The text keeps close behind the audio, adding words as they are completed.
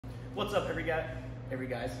What's up,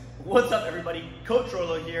 guys? What's up, everybody? Coach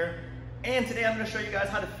Rolo here, and today I'm going to show you guys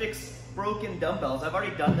how to fix broken dumbbells. I've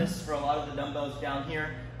already done this for a lot of the dumbbells down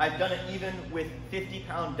here. I've done it even with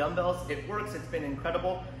 50-pound dumbbells. It works. It's been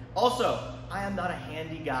incredible. Also, I am not a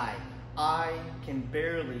handy guy. I can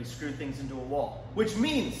barely screw things into a wall, which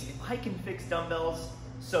means if I can fix dumbbells,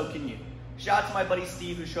 so can you. Shout out to my buddy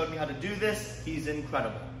Steve who showed me how to do this. He's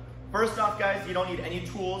incredible. First off, guys, you don't need any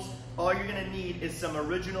tools. All you're gonna need is some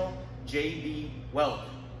original JB Weld.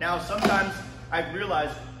 Now, sometimes I've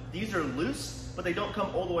realized these are loose, but they don't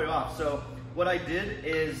come all the way off. So what I did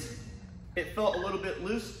is, it felt a little bit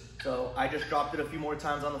loose, so I just dropped it a few more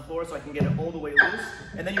times on the floor so I can get it all the way loose,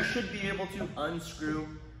 and then you should be able to unscrew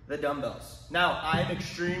the dumbbells. Now, I'm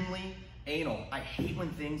extremely anal. I hate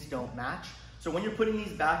when things don't match. So when you're putting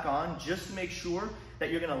these back on, just make sure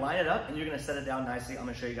that you're gonna line it up and you're gonna set it down nicely. I'm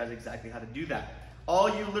gonna show you guys exactly how to do that.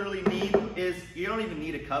 All you literally need is, you don't even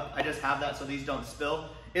need a cup, I just have that so these don't spill,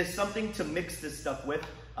 is something to mix this stuff with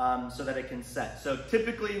so that it can set. So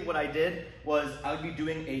typically what I did was I would be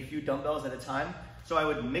doing a few dumbbells at a time. So I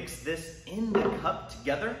would mix this in the cup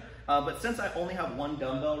together. But since I only have one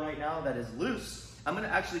dumbbell right now that is loose, I'm gonna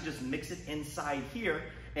actually just mix it inside here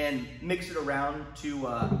and mix it around to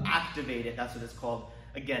activate it. That's what it's called.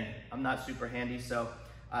 Again, I'm not super handy, so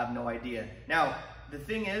I have no idea. Now, the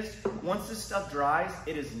thing is, once this stuff dries,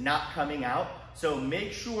 it is not coming out. So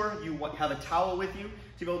make sure you have a towel with you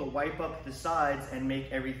to be able to wipe up the sides and make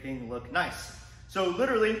everything look nice. So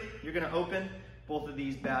literally, you're gonna open both of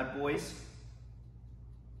these bad boys.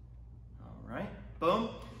 All right, boom.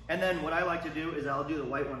 And then what I like to do is I'll do the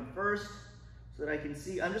white one first so that I can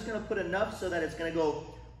see. I'm just gonna put enough so that it's gonna go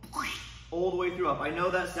all the way through up. I know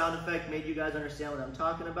that sound effect made you guys understand what I'm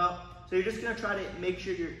talking about. So you're just gonna try to make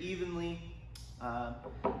sure you're evenly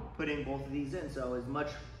putting both of these in. So as much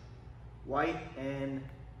white and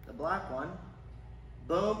the black one,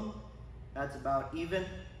 boom, that's about even.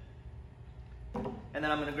 And then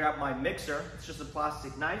I'm gonna grab my mixer, it's just a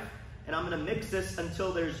plastic knife, and I'm gonna mix this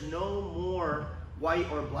until there's no more white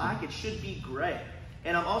or black. It should be gray.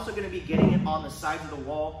 And I'm also gonna be getting it on the sides of the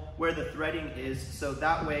wall where the threading is, so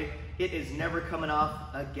that way it is never coming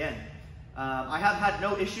off again. I have had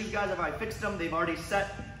no issues, guys. If I fixed them, they've already set,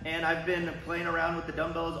 and I've been playing around with the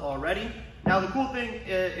dumbbells already. Now, the cool thing,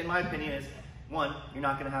 in my opinion, is one, you're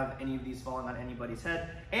not gonna have any of these falling on anybody's head,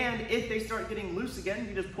 and if they start getting loose again,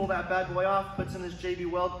 you just pull that bad boy off, put some of this JB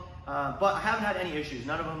Weld, but I haven't had any issues.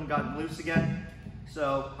 None of them have gotten loose again.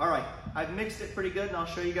 So, all right, I've mixed it pretty good, and I'll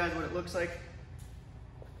show you guys what it looks like.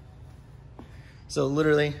 So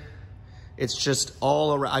literally, it's just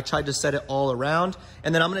all around. I tried to set it all around,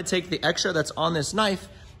 and then I'm gonna take the extra that's on this knife,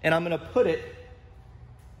 and I'm gonna put it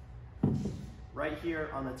right here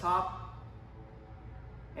on the top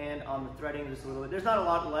and on the threading just a little bit. There's not a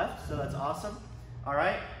lot left, so that's awesome. All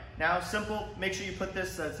right, now simple, make sure you put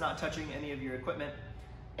this so it's not touching any of your equipment,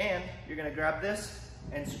 and you're gonna grab this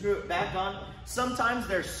and screw it back on. Sometimes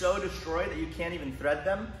they're so destroyed that you can't even thread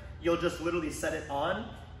them. You'll just literally set it on,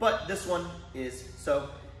 but this one is, so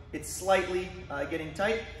it's slightly getting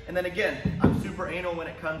tight. And then again, I'm super anal when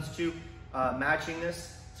it comes to matching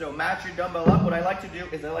this. So match your dumbbell up. What I like to do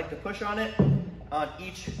is I like to push on it on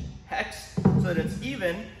each hex so that it's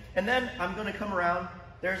even. And then I'm gonna come around.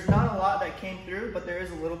 There's not a lot that came through, but there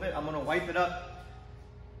is a little bit. I'm gonna wipe it up.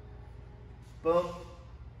 Boom.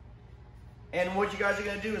 And what you guys are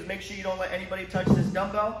gonna do is make sure you don't let anybody touch this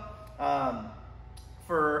dumbbell.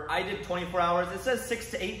 I did 24 hours. It says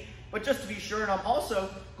 6 to 8, but just to be sure, and I'm also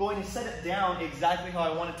going to set it down exactly how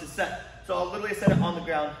I want it to set. So I'll literally set it on the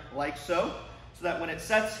ground like so that when it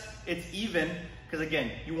sets, it's even, because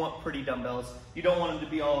again, you want pretty dumbbells. You don't want them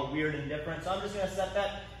to be all weird and different. So I'm just gonna set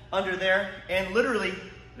that under there, and literally,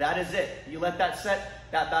 that is it. You let that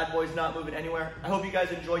set, that bad boy's not moving anywhere. I hope you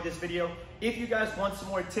guys enjoyed this video. If you guys want some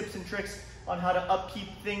more tips and tricks on how to upkeep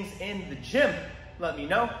things in the gym, let me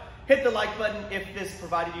know. Hit the like button if this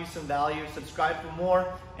provided you some value. Subscribe for more.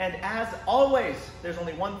 And as always, there's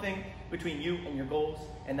only one thing between you and your goals,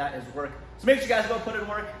 and that is work. So make sure you guys go put in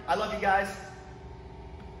work. I love you guys,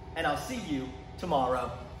 and I'll see you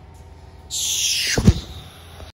tomorrow.